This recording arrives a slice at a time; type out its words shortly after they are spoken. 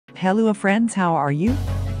Hello friends, how are you?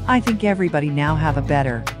 I think everybody now have a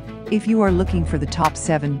better. If you are looking for the top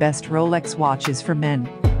 7 best Rolex watches for men,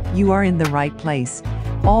 you are in the right place.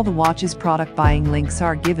 All the watches product buying links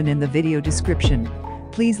are given in the video description.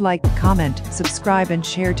 Please like, comment, subscribe and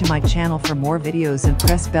share to my channel for more videos and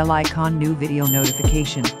press bell icon new video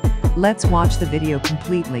notification. Let's watch the video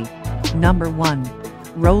completely. Number 1.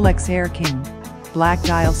 Rolex Air King. Black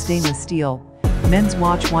dial stainless steel. Men's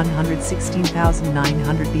watch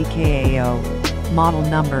 116,900 BKAO. Model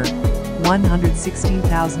number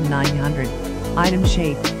 116,900. Item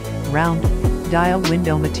shape round. Dial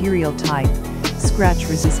window material type scratch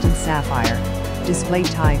resistant sapphire. Display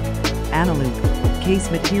type analog.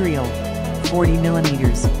 Case material 40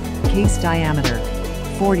 mm. Case diameter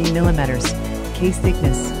 40 mm. Case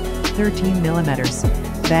thickness 13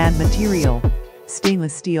 mm. Band material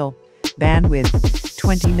stainless steel. Band width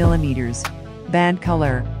 20 mm. Band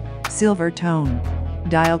color silver tone.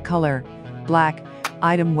 Dial color black.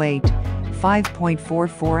 Item weight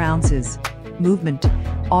 5.44 ounces. Movement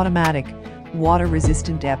automatic. Water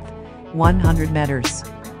resistant depth 100 meters.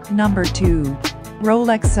 Number 2.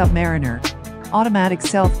 Rolex Submariner. Automatic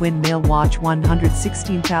self-windmill watch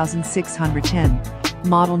 116,610.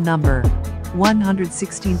 Model number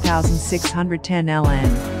 116,610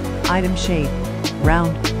 LN. Item shape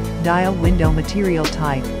round. Dial window material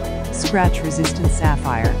type scratch resistant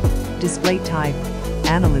sapphire. Display type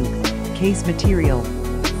analog. Case material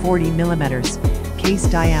 40 mm. Case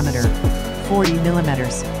diameter 40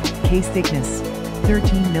 mm. Case thickness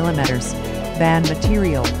 13 mm. Band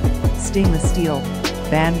material stainless steel.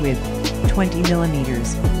 Band width 20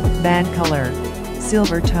 mm. Band color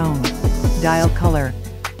silver tone. Dial color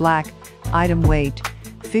black. Item weight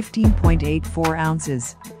 15.84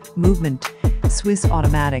 ounces. Movement Swiss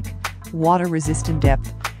automatic. Water resistant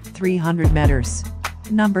depth 300 meters.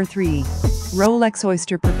 Number 3. Rolex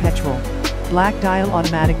Oyster Perpetual. Black dial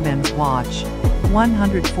automatic men's watch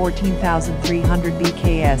 114,300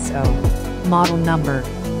 BKSO. Model number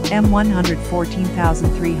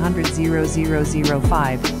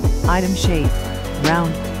M1143000005. Item shape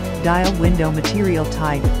round. Dial window material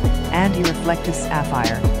type anti-reflective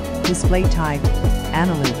sapphire. Display type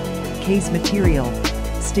analog. Case material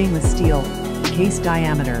stainless steel. Case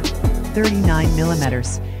diameter 39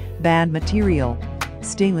 mm. Band material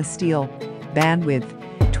stainless steel. Band width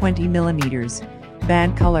 20 mm.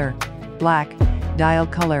 Band color black. Dial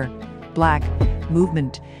color black.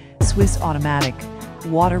 Movement Swiss automatic.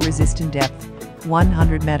 Water resistant depth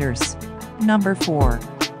 100 meters. Number 4.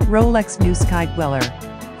 Rolex New Sky Dweller.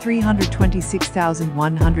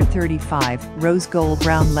 326,135 rose gold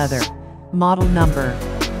brown leather. Model number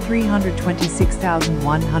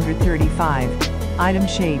 326,135. Item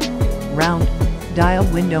shape round. Dial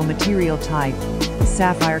window material type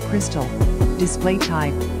sapphire crystal. Display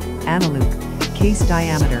type analog. Case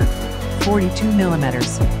diameter 42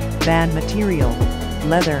 mm. Band material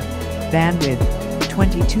leather. Band width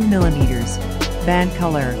 22 mm. Band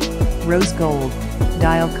color rose gold.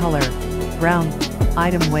 Dial color brown.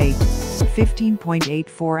 Item weight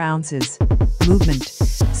 15.84 ounces. Movement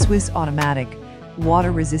Swiss automatic.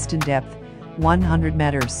 Water resistant depth 100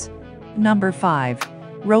 meters. Number 5.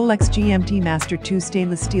 Rolex GMT-Master 2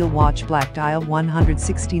 stainless steel watch black dial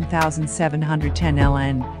 116,710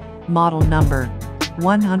 LN. Model number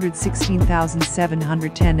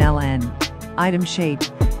 116,710 LN. Item shape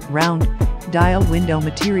round. Dial window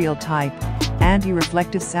material type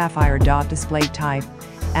anti-reflective sapphire. Display type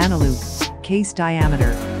analog. Case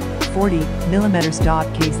diameter 40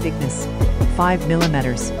 mm. Case thickness 5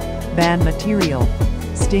 mm. Band material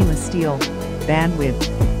stainless steel. Band width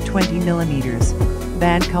 20 mm.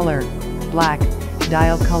 Band color black.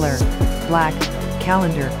 Dial color black.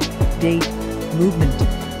 Calendar date. Movement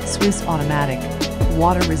Swiss automatic.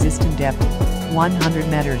 Water resistant depth 100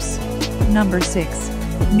 meters. Number 6.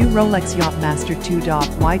 New Rolex Yacht-Master 2.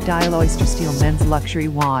 White dial Oystersteel men's luxury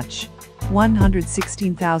watch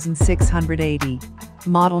 116,680.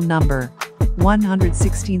 Model number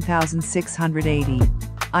 116,680.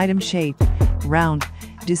 Item shape round.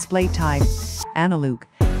 Display type analog.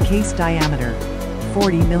 Case diameter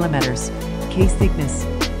 40 mm. Case thickness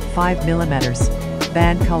 5 mm.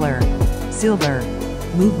 Band color silver.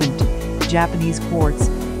 Movement Japanese quartz.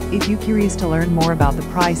 If you're curious to learn more about the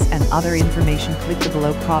price and other information, click the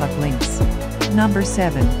below product links. Number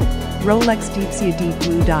 7. Rolex Deepsea Deep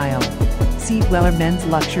Blue Dial Sea Dweller men's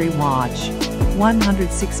luxury watch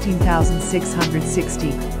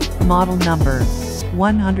 116,660. Model number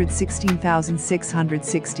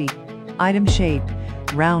 116,660. Item shape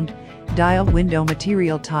round. Dial window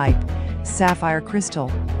material type sapphire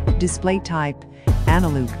crystal. Display type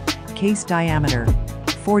analog. Case diameter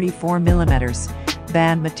 44 millimeters.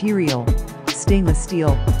 Band material, stainless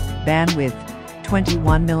steel. Band width,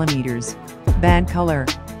 21 millimeters. Band color,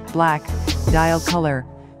 black. Dial color,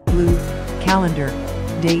 blue. Calendar,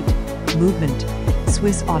 date, movement,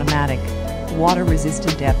 Swiss automatic. Water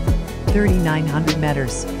resistant depth, 3,900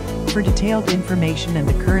 meters. For detailed information and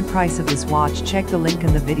the current price of this watch, check the link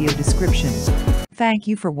in the video description. Thank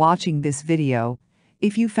you for watching this video.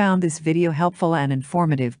 If you found this video helpful and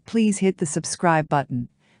informative, please hit the subscribe button.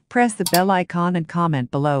 Press the bell icon and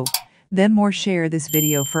comment below. Then more share this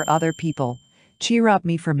video for other people. Cheer up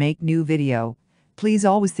me for make new video. Please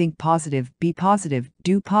always think positive, be positive,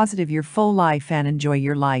 do positive your full life and enjoy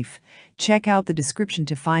your life. Check out the description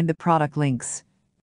to find the product links.